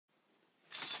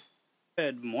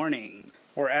Good morning,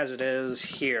 or as it is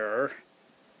here,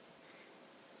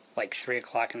 like 3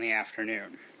 o'clock in the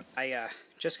afternoon. I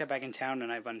just got back in town and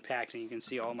I've unpacked, and you can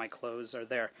see all my clothes are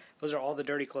there. Those are all the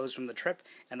dirty clothes from the trip,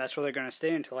 and that's where they're going to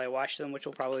stay until I wash them, which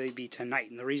will probably be tonight.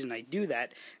 And the reason I do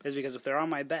that is because if they're on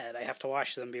my bed, I have to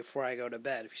wash them before I go to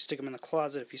bed. If you stick them in the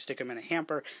closet, if you stick them in a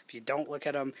hamper, if you don't look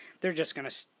at them, they're just going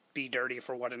to be dirty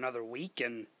for, what, another week?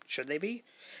 And should they be?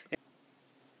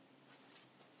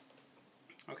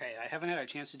 Okay, I haven't had a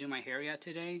chance to do my hair yet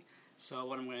today, so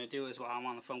what I'm going to do is while I'm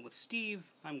on the phone with Steve,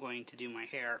 I'm going to do my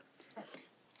hair.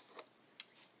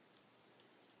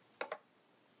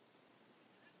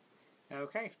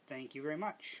 Okay, thank you very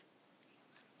much.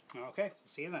 Okay,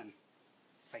 see you then.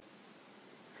 Bye.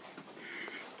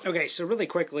 Okay, so really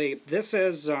quickly, this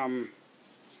is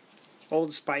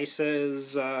Old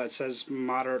Spice's, it says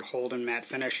moderate hold and matte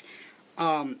finish.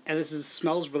 And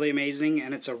smells really amazing,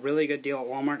 and it's a really good deal at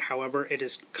Walmart. However, it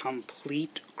is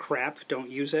complete crap. Don't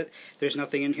use it. There's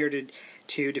nothing in here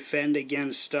to defend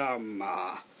against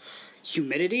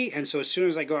humidity, and so as soon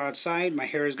as I go outside, my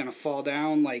hair is going to fall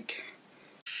down like...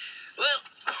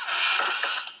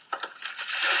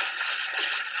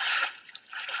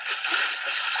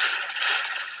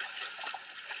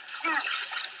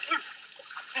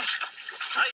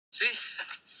 See?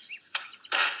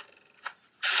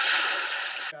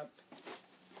 Up.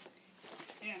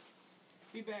 And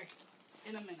be back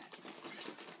in a minute.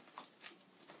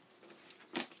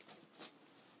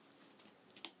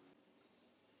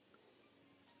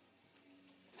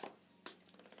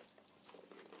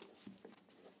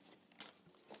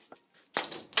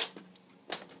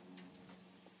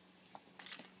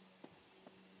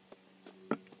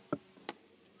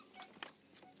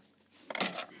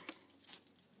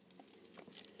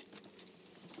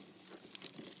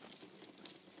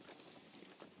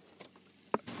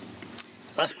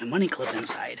 Left my money clip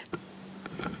inside.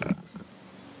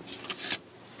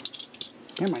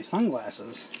 And my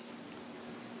sunglasses.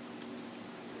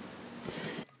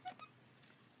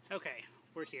 Okay,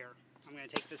 we're here. I'm going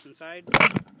to take this inside.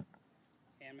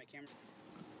 And my camera.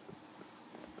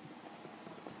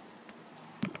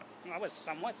 Well, that was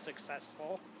somewhat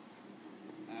successful.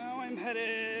 Now I'm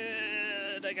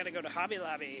headed... I gotta go to Hobby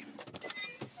Lobby.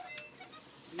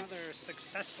 Another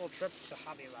successful trip to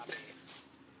Hobby Lobby.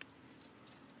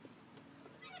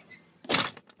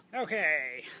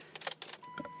 Okay.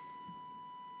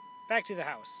 Back to the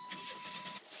house.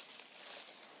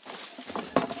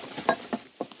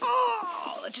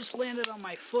 Oh, that just landed on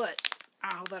my foot.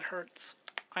 Ow, that hurts.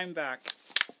 I'm back.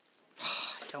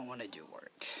 I don't want to do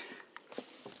work.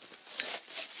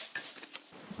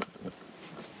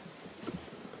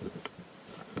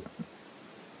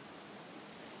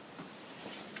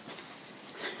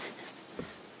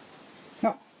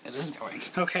 No, it is going.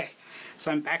 Okay. So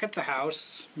I'm back at the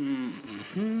house.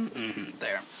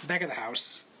 There. Back at the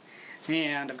house.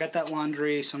 And I've got that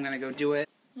laundry, so I'm going to go do it.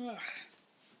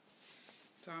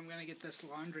 So I'm going to get this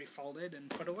laundry folded and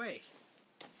put away.